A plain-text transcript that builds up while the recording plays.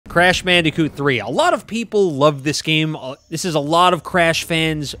Crash Bandicoot 3. A lot of people love this game. This is a lot of Crash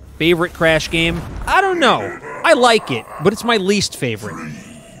fans' favorite Crash game. I don't know. I like it, but it's my least favorite.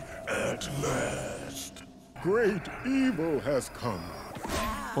 At last, great evil has come.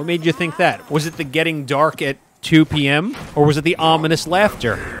 What made you think that? Was it the getting dark at 2 p.m.? Or was it the ominous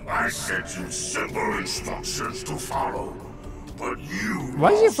laughter? I sent you simple instructions to follow, but you...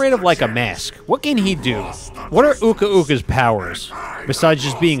 Why is he afraid of, like, a mask? What can he do? What are Uka Uka's powers, besides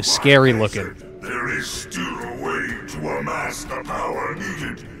just being scary looking? There is still a way to amass the power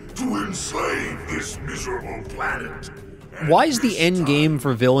needed to enslave this miserable planet. Why is the end game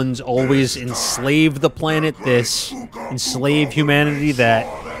for villains always enslave the planet this, enslave humanity that?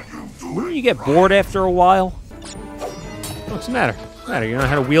 Wouldn't you get bored after a while? What's the matter? You know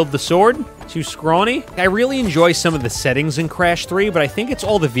how to wield the sword? Too scrawny? I really enjoy some of the settings in Crash 3, but I think it's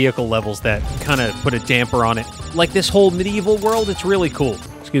all the vehicle levels that kind of put a damper on it. Like this whole medieval world, it's really cool.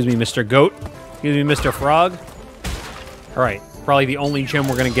 Excuse me, Mr. Goat. Excuse me, Mr. Frog. All right, probably the only gem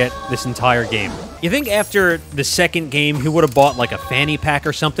we're gonna get this entire game. You think after the second game, he would have bought like a fanny pack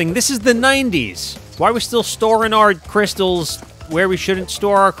or something? This is the 90s. Why are we still storing our crystals where we shouldn't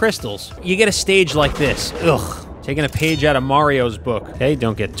store our crystals? You get a stage like this. Ugh. Taking a page out of Mario's book. Okay,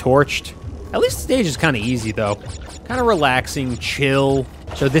 don't get torched. At least the stage is kind of easy, though. Kind of relaxing, chill.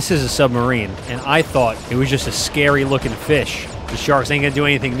 So this is a submarine, and I thought it was just a scary-looking fish. The sharks ain't gonna do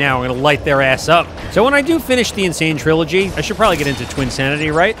anything now. I'm gonna light their ass up. So when I do finish the Insane Trilogy, I should probably get into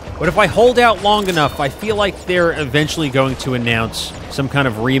Twinsanity, right? But if I hold out long enough, I feel like they're eventually going to announce some kind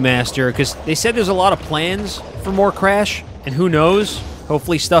of remaster, because they said there's a lot of plans for more Crash, and who knows?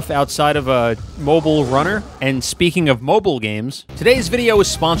 Hopefully stuff outside of a mobile runner. And speaking of mobile games, today's video is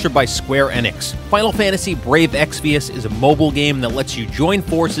sponsored by Square Enix. Final Fantasy Brave Exvius is a mobile game that lets you join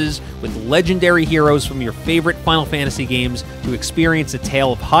forces with legendary heroes from your favorite Final Fantasy games to experience a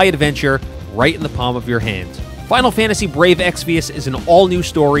tale of high adventure right in the palm of your hand. Final Fantasy Brave Exvius is an all-new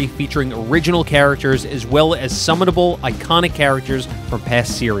story featuring original characters as well as summonable, iconic characters from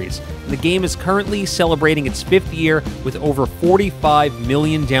past series. The game is currently celebrating its 5th year with over 45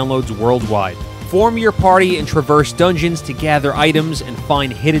 million downloads worldwide. Form your party and traverse dungeons to gather items and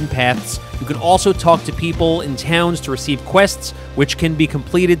find hidden paths. You can also talk to people in towns to receive quests, which can be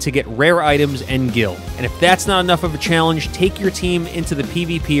completed to get rare items and gil. And if that's not enough of a challenge, take your team into the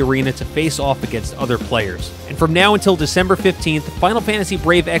PvP arena to face off against other players. And from now until December 15th, Final Fantasy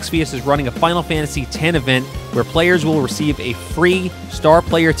Brave Exvius is running a Final Fantasy X event where players will receive a free Star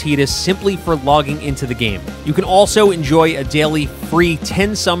Player Tidus simply for logging into the game. You can also enjoy a daily free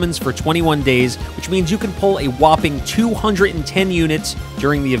 10 summons for 21 days, which means you can pull a whopping 210 units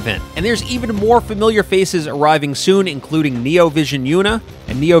during the event. And there's even more familiar faces arriving soon, including Neo Vision Yuna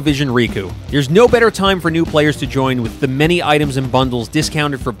and Neo Vision Riku. There's no better time for new players to join with the many items and bundles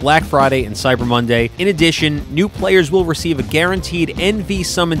discounted for Black Friday and Cyber Monday. In addition, new players will receive a guaranteed NV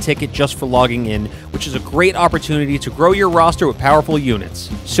summon ticket just for logging in, which is a great opportunity to grow your roster with powerful units.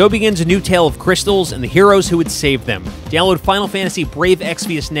 So begins a new tale of crystals and the heroes who would save them. Download Final Fantasy Brave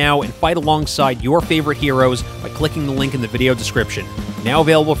Exvius now and fight alongside your favorite heroes by clicking the link in the video description. Now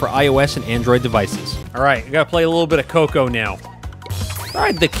available for iOS and Android devices. All right, I gotta play a little bit of Coco now.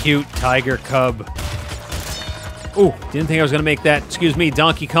 Ride the cute tiger cub. Ooh, didn't think I was gonna make that. Excuse me,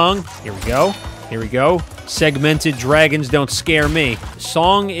 Donkey Kong. Here we go. Here we go. Segmented dragons don't scare me. The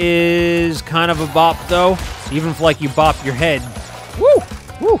song is kind of a bop, though. Even if, like, you bop your head. Woo!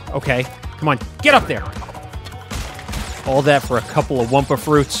 Woo! Okay. Come on, get up there. All that for a couple of Wumpa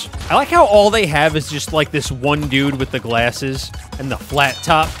fruits. I like how all they have is just, like, this one dude with the glasses and the flat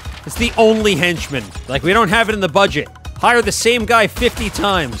top. It's the only henchman. Like, we don't have it in the budget. Hire the same guy 50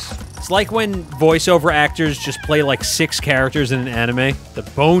 times. It's like when voiceover actors just play like 6 characters in an anime. The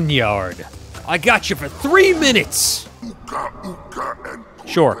Boneyard. I got you for 3 minutes.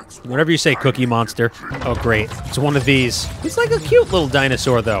 Sure, whatever you say, Cookie Monster. Oh, great. It's one of these. It's like a cute little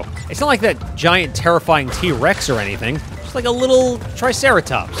dinosaur, though. It's not like that giant, terrifying T-Rex or anything. It's like a little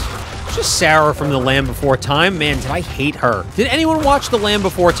Triceratops. It's just Sarah from The Land Before Time. Man, did I hate her. Did anyone watch The Land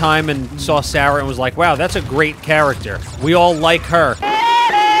Before Time and saw Sarah and was like, wow, that's a great character. We all like her.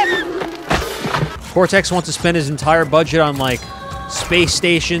 Cortex wants to spend his entire budget on, like, space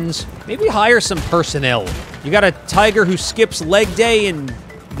stations. Maybe hire some personnel. You got a tiger who skips leg day and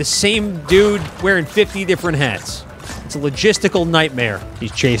the same dude wearing 50 different hats. It's a logistical nightmare.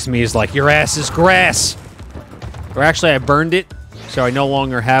 He's chasing me. He's like, your ass is grass. Or actually, I burned it, so I no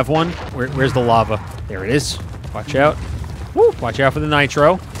longer have one. Where's the lava? There it is. Watch out. Woo! Watch out for the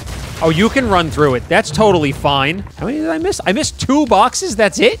nitro. Oh, you can run through it. That's totally fine. How many did I miss? I missed 2 boxes?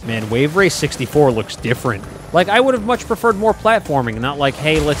 That's it? Man, Wave Race 64 looks different. Like, I would have much preferred more platforming, not like,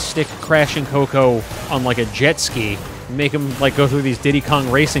 hey, let's stick Crash and Coco on, like, a jet ski and make them, like, go through these Diddy Kong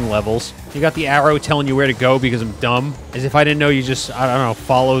racing levels. You got the arrow telling you where to go because I'm dumb. As if I didn't know you just, I don't know,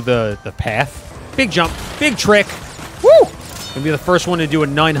 follow the path. Big jump. Big trick. Woo! Gonna be the first one to do a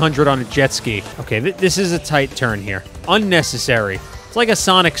 900 on a jet ski. Okay, this is a tight turn here. Unnecessary. It's like a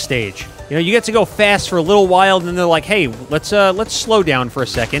Sonic stage. You know, you get to go fast for a little while, and then they're like, hey, let's slow down for a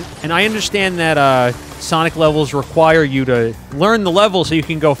second. And I understand that Sonic levels require you to learn the level so you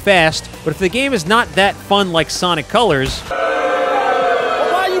can go fast, but if the game is not that fun like Sonic Colors...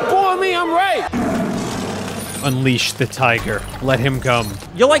 Well, why you boring me? I'm right! Unleash the tiger. Let him come.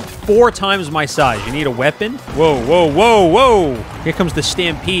 You're like 4 times my size. You need a weapon? Whoa, whoa, whoa, whoa! Here comes the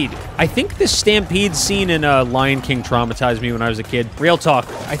stampede. I think this stampede scene in Lion King traumatized me when I was a kid. Real talk.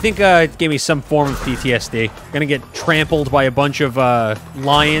 I think it gave me some form of PTSD. Gonna get trampled by a bunch of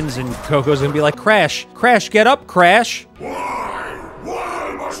lions, and Coco's gonna be like, Crash, Crash, get up, Crash.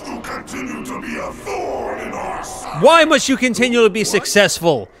 Why must you continue to be a thorn in our side? Why must you continue to be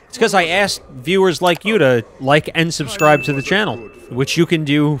successful? It's because I asked viewers like you to like and subscribe to the channel, which you can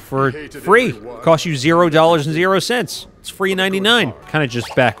do for free. Costs you $0.00. It's free 99. Kind of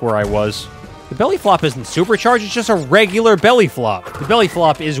just back where I was. The belly flop isn't supercharged, it's just a regular belly flop. The belly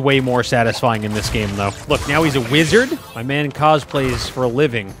flop is way more satisfying in this game, though. Look, now he's a wizard. My man cosplays for a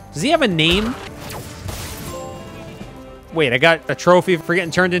living. Does he have a name? Wait, I got a trophy for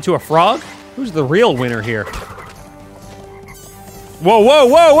getting turned into a frog? Who's the real winner here? Whoa, whoa,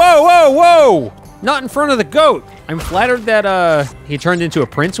 whoa, whoa, whoa, whoa! Not in front of the goat. I'm flattered that, he turned into a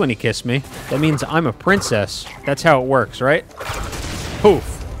prince when he kissed me. That means I'm a princess. That's how it works, right?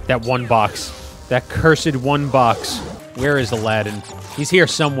 Poof. That one box. That cursed one box. Where is Aladdin? He's here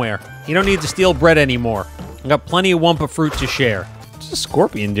somewhere. You don't need to steal bread anymore. I got plenty of Wumpa fruit to share. What's a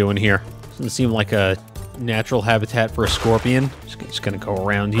scorpion doing here? Doesn't seem like a natural habitat for a scorpion. Just gonna go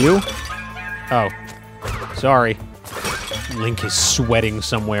around you. Oh. Sorry. Link is sweating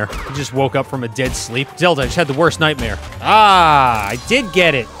somewhere. He just woke up from a dead sleep. Zelda, I just had the worst nightmare. Ah, I did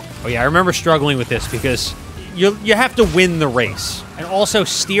get it. Oh yeah, I remember struggling with this because you have to win the race. And also,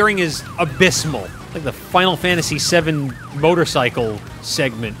 steering is abysmal. Like the Final Fantasy VII motorcycle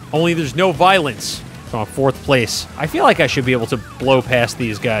segment. Only there's no violence. So I'm 4th place. I feel like I should be able to blow past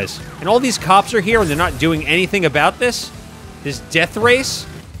these guys. And all these cops are here and they're not doing anything about this? This death race?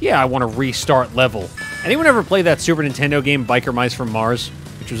 Yeah, I want to restart level. Anyone ever play that Super Nintendo game, Biker Mice from Mars?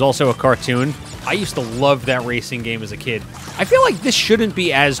 Which was also a cartoon? I used to love that racing game as a kid. I feel like this shouldn't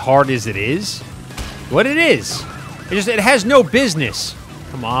be as hard as it is. What it is. It has no business.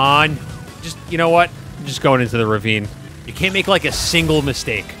 Come on. Just, you know what? I'm just going into the ravine. You can't make like a single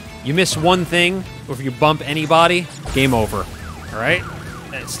mistake. You miss one thing, or if you bump anybody, game over. All right?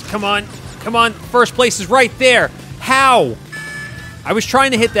 Come on. Come on. First place is right there. How? I was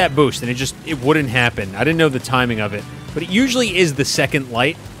trying to hit that boost, and it wouldn't happen. I didn't know the timing of it. But it usually is the second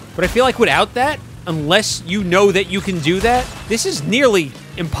light. But I feel like without that, unless you know that you can do that, this is nearly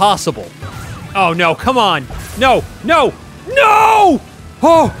impossible. Oh, no, come on. No, no, no!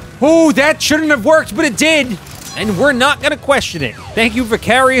 Oh, that shouldn't have worked, but it did. And we're not going to question it. Thank you,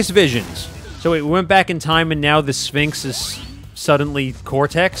 Vicarious Visions. So wait, we went back in time, and now the Sphinx is suddenly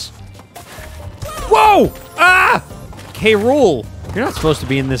Cortex? Whoa! Ah! K-Rool. You're not supposed to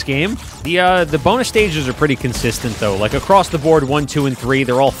be in this game. The bonus stages are pretty consistent, though. Like, across the board, 1, 2, and 3,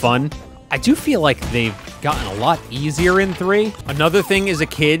 they're all fun. I do feel like they've gotten a lot easier in 3. Another thing is a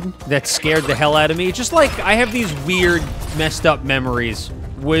kid that scared the hell out of me. Just like, I have these weird, messed up memories.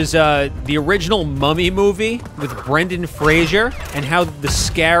 Was the original Mummy movie with Brendan Fraser and how the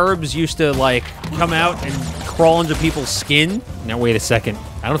scarabs used to, like, come out and crawl into people's skin. Now, wait a second.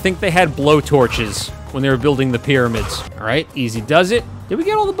 I don't think they had blowtorches when they were building the pyramids. All right, easy does it. Did we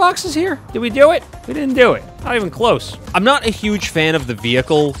get all the boxes here? Did we do it? We didn't do it. Not even close. I'm not a huge fan of the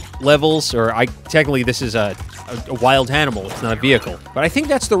vehicle levels, or technically this is a wild animal. It's not a vehicle. But I think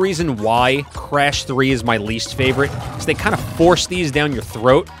that's the reason why Crash 3 is my least favorite, because they kind of force these down your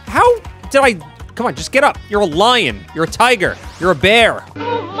throat. How did I... Come on, just get up. You're a lion. You're a tiger. You're a bear.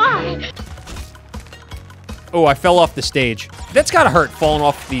 Oh, my. Oh, I fell off the stage. That's gotta hurt, falling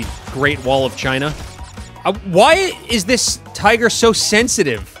off the Great Wall of China. Why is this tiger so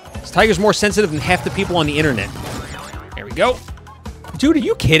sensitive? This tiger's more sensitive than half the people on the internet. There we go. Dude, are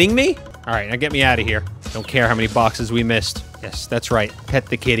you kidding me? All right, now get me out of here. Don't care how many boxes we missed. Yes, that's right. Pet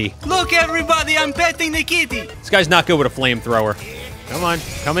the kitty. Look, everybody, I'm petting the kitty. This guy's not good with a flamethrower. Come on,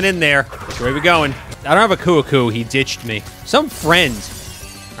 coming in there. Which way are we going? I don't have a Koo-a-Koo. He ditched me. Some friend.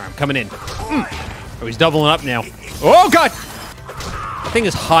 All right, I'm coming in. Oh, he's doubling up now. Oh, God! That thing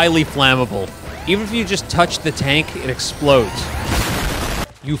is highly flammable. Even if you just touch the tank, it explodes.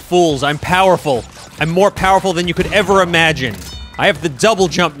 You fools, I'm powerful. I'm more powerful than you could ever imagine. I have the double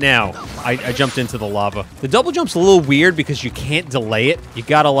jump now. I jumped into the lava. The double jump's a little weird because you can't delay it. You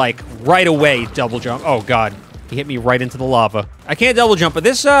gotta, like, right away double jump. Oh, God. He hit me right into the lava. I can't double jump, but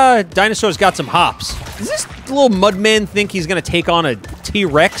this dinosaur's got some hops. Does this little mudman think he's gonna take on a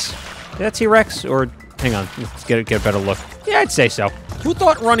T-Rex? Is that T-Rex? Or, hang on, let's get a better look. Yeah, I'd say so. Who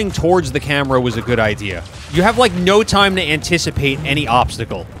thought running towards the camera was a good idea? You have, like, no time to anticipate any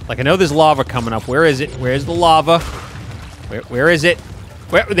obstacle. Like, I know there's lava coming up. Where is it? Where's the lava? Where is it?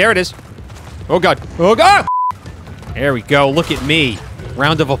 There it is. Oh, God. Oh, God! There we go. Look at me.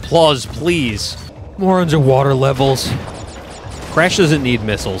 Round of applause, please. More underwater levels. Crash doesn't need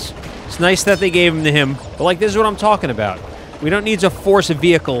missiles. It's nice that they gave them to him, but, like, this is what I'm talking about. We don't need to force a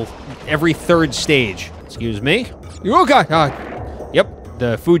vehicle every third stage. Excuse me? Oh, God. Yep.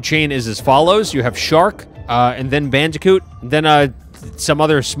 The food chain is as follows. You have shark, and then Bandicoot, and then some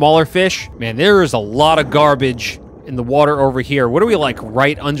other smaller fish. Man, there is a lot of garbage in the water over here. What are we, like,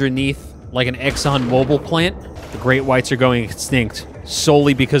 right underneath, like, an Exxon Mobil plant? The great whites are going extinct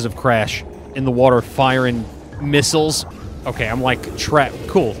solely because of Crash in the water firing missiles. Okay, I'm, like, trapped.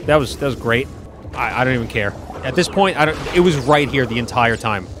 Cool. That was great. I don't even care. At this point, it was right here the entire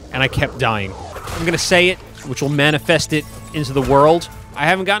time, and I kept dying. I'm gonna say it, which will manifest it into the world. I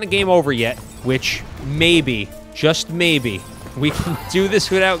haven't gotten a game over yet, which maybe, just maybe, we can do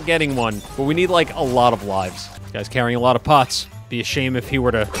this without getting one, but we need, like, a lot of lives. This guy's carrying a lot of pots. Be a shame if he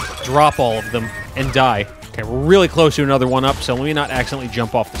were to drop all of them and die. Okay, we're really close to another one up, so let me not accidentally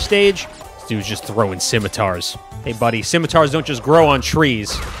jump off the stage. This dude's just throwing scimitars. Hey, buddy, scimitars don't just grow on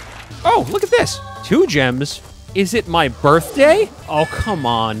trees. Oh, look at this. 2 gems. Is it my birthday? Oh, come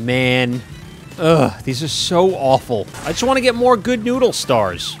on, man. Ugh, these are so awful. I just want to get more good noodle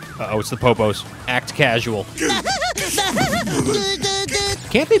stars. Uh-oh, it's the Popos. Act casual.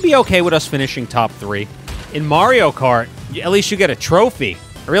 Can't they be okay with us finishing top 3? In Mario Kart, at least you get a trophy.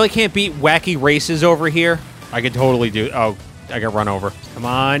 I really can't beat wacky races over here. I could totally do... Oh, I got run over. Come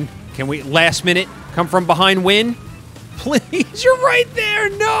on. Can we... Last minute. Come from behind win. Please, you're right there.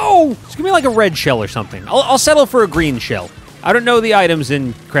 No. Just give me like a red shell or something. I'll settle for a green shell. I don't know the items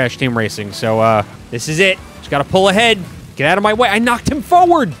in Crash Team Racing, so this is it. Just gotta pull ahead. Get out of my way. I knocked him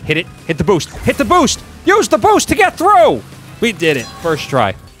forward. Hit it. Hit the boost. Hit the boost. Use the boost to get through. We did it. First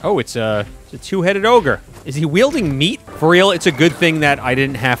try. Oh, it's a 2-headed ogre. Is he wielding meat? For real, it's a good thing that I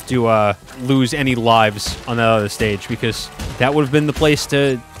didn't have to lose any lives on that other stage, because that would have been the place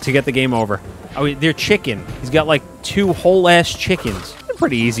to get the game over. Oh, they're chicken. He's got like 2 whole-ass chickens. A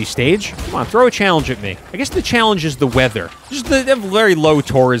pretty easy stage. Come on, throw a challenge at me. I guess the challenge is the weather. Just they have very low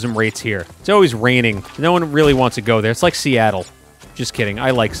tourism rates here. It's always raining. No one really wants to go there. It's like Seattle. Just kidding.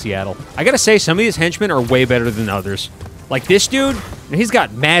 I like Seattle. I gotta say, some of these henchmen are way better than others. Like this dude, he's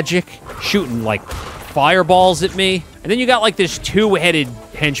got magic, shooting like fireballs at me. And then you got like this 2-headed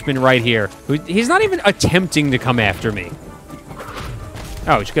henchman right here. He's not even attempting to come after me.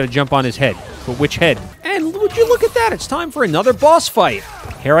 Oh, just gotta jump on his head. But which head? And would you look at that? It's time for another boss fight.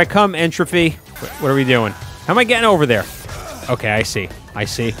 Here I come, Entropy. What are we doing? How am I getting over there? Okay, I see.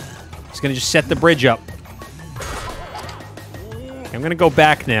 He's gonna just set the bridge up. I'm gonna go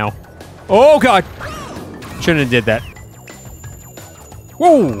back now. Oh, God! Shouldn't have did that.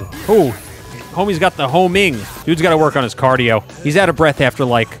 Whoa! Oh, homie's got the homing. Dude's gotta work on his cardio. He's out of breath after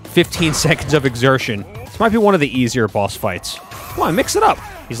like 15 seconds of exertion. This might be one of the easier boss fights. Come on, mix it up.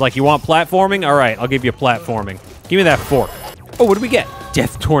 He's like, you want platforming? All right, I'll give you platforming. Give me that fork. Oh, what do we get?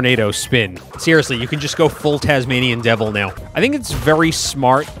 Death Tornado Spin. Seriously, you can just go full Tasmanian Devil now. I think it's very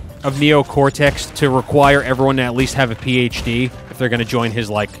smart of Neo Cortex to require everyone to at least have a PhD if they're going to join his,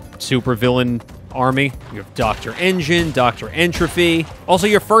 like, supervillain army. You have Dr. Engine, Dr. Entropy. Also,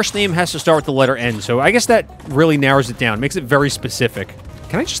 your first name has to start with the letter N, so I guess that really narrows it down, makes it very specific.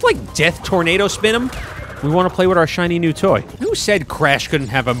 Can I just, like, Death Tornado Spin him? We want to play with our shiny new toy. Who said Crash couldn't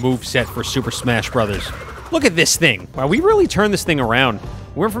have a moveset for Super Smash Brothers? Look at this thing. Wow, we really turned this thing around.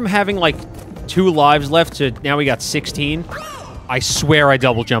 We went from having, like, 2 lives left to now we got 16. I swear I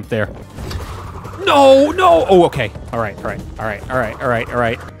double jumped there. No! Oh, okay. All right.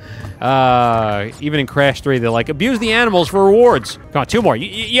 Even in Crash 3, they're like, abuse the animals for rewards. Come on, 2 more.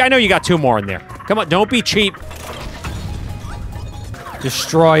 Yeah, I know you got 2 more in there. Come on, don't be cheap.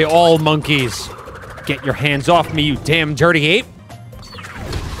 Destroy all monkeys. Get your hands off me, you damn dirty ape.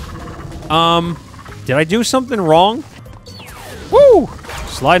 Did I do something wrong? Woo!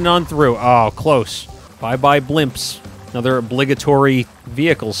 Sliding on through. Oh, close. Bye-bye blimps. Another obligatory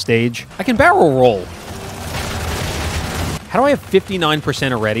vehicle stage. I can barrel roll. How do I have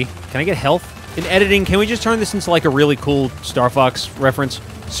 59% already? Can I get health? In editing, can we just turn this into like a really cool Star Fox reference?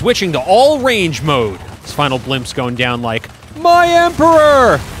 Switching to all range mode. This final blimp's going down like, my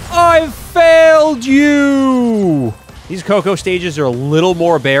Emperor! I've failed you! These Coco stages are a little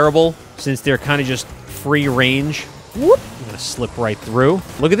more bearable since they're kind of just free range. Whoop! I'm gonna slip right through.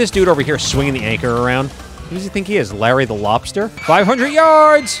 Look at this dude over here swinging the anchor around. Who does he think he is? Larry the Lobster? 500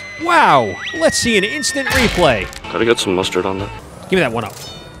 yards! Wow! Let's see an instant replay. Gotta get some mustard on that. Give me that one up.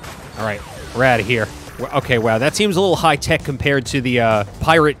 All right, we're out of here. Okay, wow, that seems a little high-tech compared to the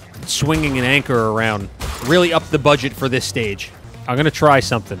pirate swinging an anchor around. Really upped the budget for this stage. I'm gonna try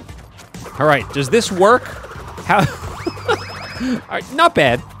something. All right, does this work? How? All right, not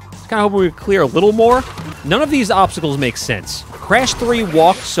bad. Just kind of hoping we could clear a little more. None of these obstacles make sense. Crash 3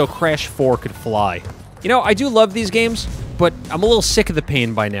 walked so Crash 4 could fly. You know, I do love these games, but I'm a little sick of the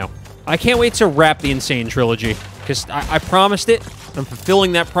pain by now. I can't wait to wrap the Insane Trilogy, because I promised it. I'm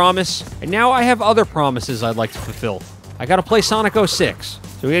fulfilling that promise, and now I have other promises I'd like to fulfill. I gotta play Sonic 06,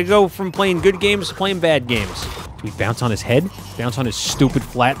 so we gotta go from playing good games to playing bad games. Do we bounce on his head? Bounce on his stupid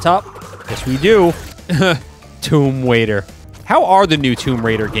flat top? Yes, we do. Tomb Raider. How are the new Tomb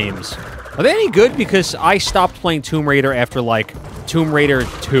Raider games? Are they any good? Because I stopped playing Tomb Raider after, like, Tomb Raider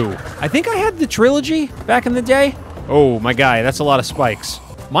 2. I think I had the trilogy back in the day. Oh, my guy, that's a lot of spikes.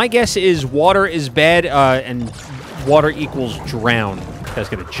 My guess is water is bad, and water equals drown. Guy's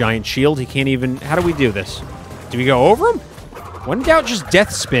got a giant shield. He can't even... How do we do this? Do we go over him? When in doubt, just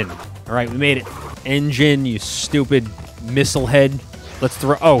death spin. All right, we made it. Engine, you stupid missile head. Let's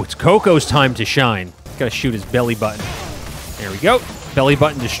throw... Oh, it's Coco's time to shine. Gotta shoot his belly button. There we go. Belly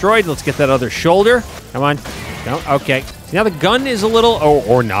button destroyed. Let's get that other shoulder. Come on. No, okay. See, now the gun is a little... Oh,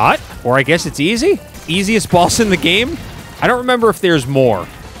 or not. Or I guess it's easy. Easiest boss in the game. I don't remember if there's more.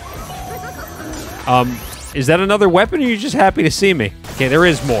 Is that another weapon, or are you just happy to see me? Okay, there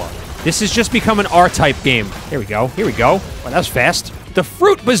is more. This has just become an R-type game. Here we go. Here we go. Wow, that was fast. The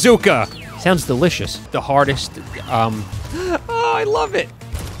Fruit Bazooka. Sounds delicious. The hardest, Oh, I love it.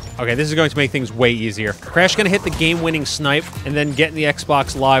 Okay, this is going to make things way easier. Crash gonna hit the game-winning snipe, and then get in the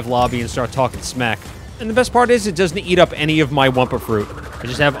Xbox Live lobby and start talking smack. And the best part is, it doesn't eat up any of my Wumpa Fruit. I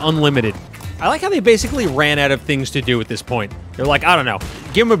just have unlimited. I like how they basically ran out of things to do at this point. They're like, I don't know,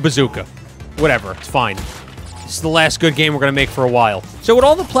 give him a bazooka. Whatever, it's fine. This is the last good game we're gonna make for a while. So with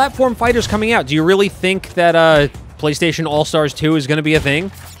all the platform fighters coming out, do you really think that PlayStation All-Stars 2 is gonna be a thing?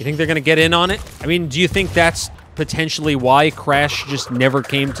 You think they're gonna get in on it? I mean, do you think that's potentially why Crash just never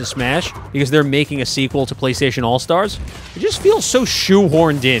came to Smash? Because they're making a sequel to PlayStation All-Stars? It just feels so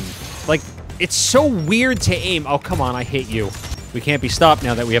shoehorned in. Like, it's so weird to aim. Oh, come on, I hate you. We can't be stopped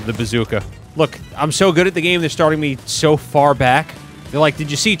now that we have the bazooka. Look, I'm so good at the game, they're starting me so far back. They're like,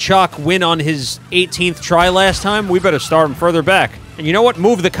 did you see Choc win on his 18th try last time? We better start him further back. And you know what?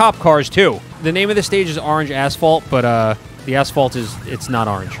 Move the cop cars, too. The name of the stage is Orange Asphalt, but the asphalt it's not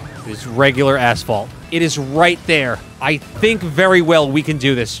orange. It's regular asphalt. It is right there. I think very well we can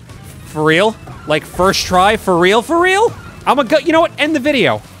do this. For real? Like, first try? For real? For real? I'm a god. You know what? End the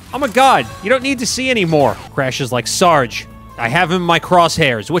video. I'm a god. You don't need to see any more. Crash is like, Sarge, I have him in my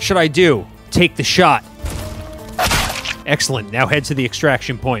crosshairs. What should I do? Take the shot. Excellent. Now head to the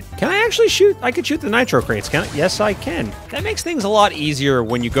extraction point. Can I actually shoot? I could shoot the nitro crates, can I? Yes, I can. That makes things a lot easier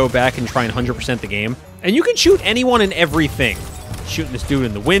when you go back and try and 100% the game. And you can shoot anyone and everything. Shooting this dude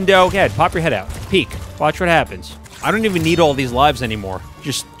in the window. Go ahead, pop your head out. Peek. Watch what happens. I don't even need all these lives anymore.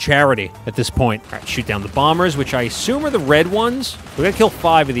 Just charity at this point. All right, shoot down the bombers, which I assume are the red ones. We gotta kill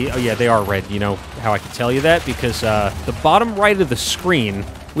 5 of the... Oh, yeah, they are red. You know how I can tell you that? Because the bottom right of the screen...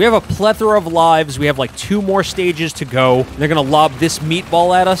 We have a plethora of lives. We have like 2 more stages to go. They're gonna lob this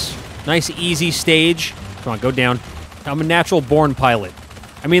meatball at us. Nice, easy stage. Come on, go down. I'm a natural-born pilot.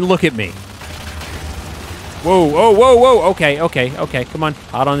 I mean, look at me. Whoa, whoa, whoa, whoa. Okay, okay, okay. Come on.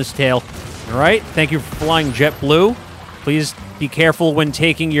 Hot on his tail. All right. Thank you for flying JetBlue. Please be careful when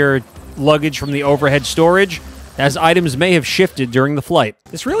taking your luggage from the overhead storage, as items may have shifted during the flight.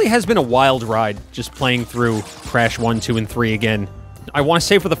 This really has been a wild ride, just playing through Crash 1, 2, and 3 again. I want to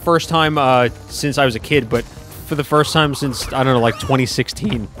say for the first time since I was a kid, but for the first time since, I don't know, like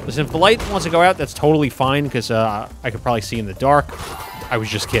 2016. Listen, if the light wants to go out, that's totally fine, because I could probably see in the dark. I was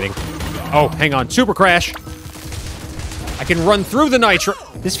just kidding. Oh, hang on. Super Crash! I can run through the nitro...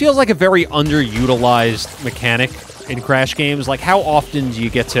 This feels like a very underutilized mechanic in Crash games. Like, how often do you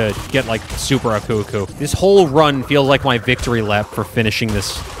get to get, like, Super Akuku? This whole run feels like my victory lap for finishing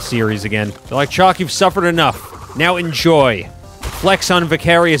this series again. They're like, Choc, you've suffered enough. Now enjoy. Flex on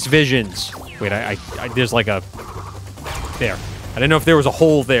vicarious visions. Wait, there's like a... There. I didn't know if there was a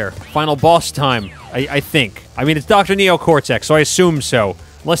hole there. Final boss time, I think. I mean, it's Dr. Neo Cortex, so I assume so.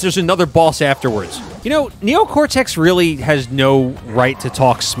 Unless there's another boss afterwards. You know, Neo Cortex really has no right to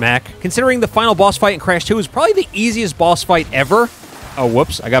talk smack, considering the final boss fight in Crash 2 is probably the easiest boss fight ever. Oh,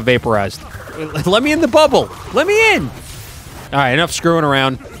 whoops, I got vaporized. Let me in the bubble. Let me in. All right, enough screwing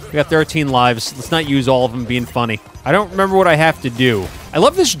around. We got 13 lives. Let's not use all of them being funny. I don't remember what I have to do. I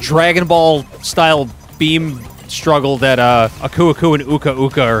love this Dragon Ball style beam struggle that Aku Aku and Uka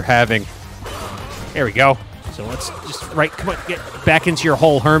Uka are having. There we go. So let's just, come on, get back into your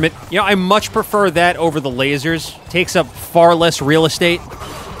hole, Hermit. You know, I much prefer that over the lasers. Takes up far less real estate.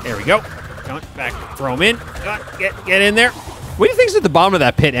 There we go. Come on, back, throw him in. Get in there. What do you think's at the bottom of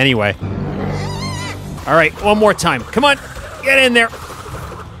that pit anyway? All right, one more time. Come on, get in there.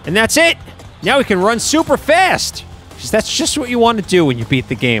 And that's it. Now we can run super fast. Because that's just what you want to do when you beat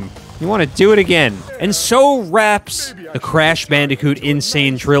the game. You want to do it again. And so wraps the Crash Bandicoot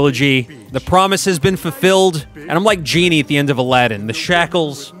Insane Trilogy. The promise has been fulfilled, and I'm like Genie at the end of Aladdin. The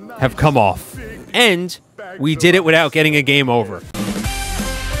shackles have come off. And we did it without getting a game over.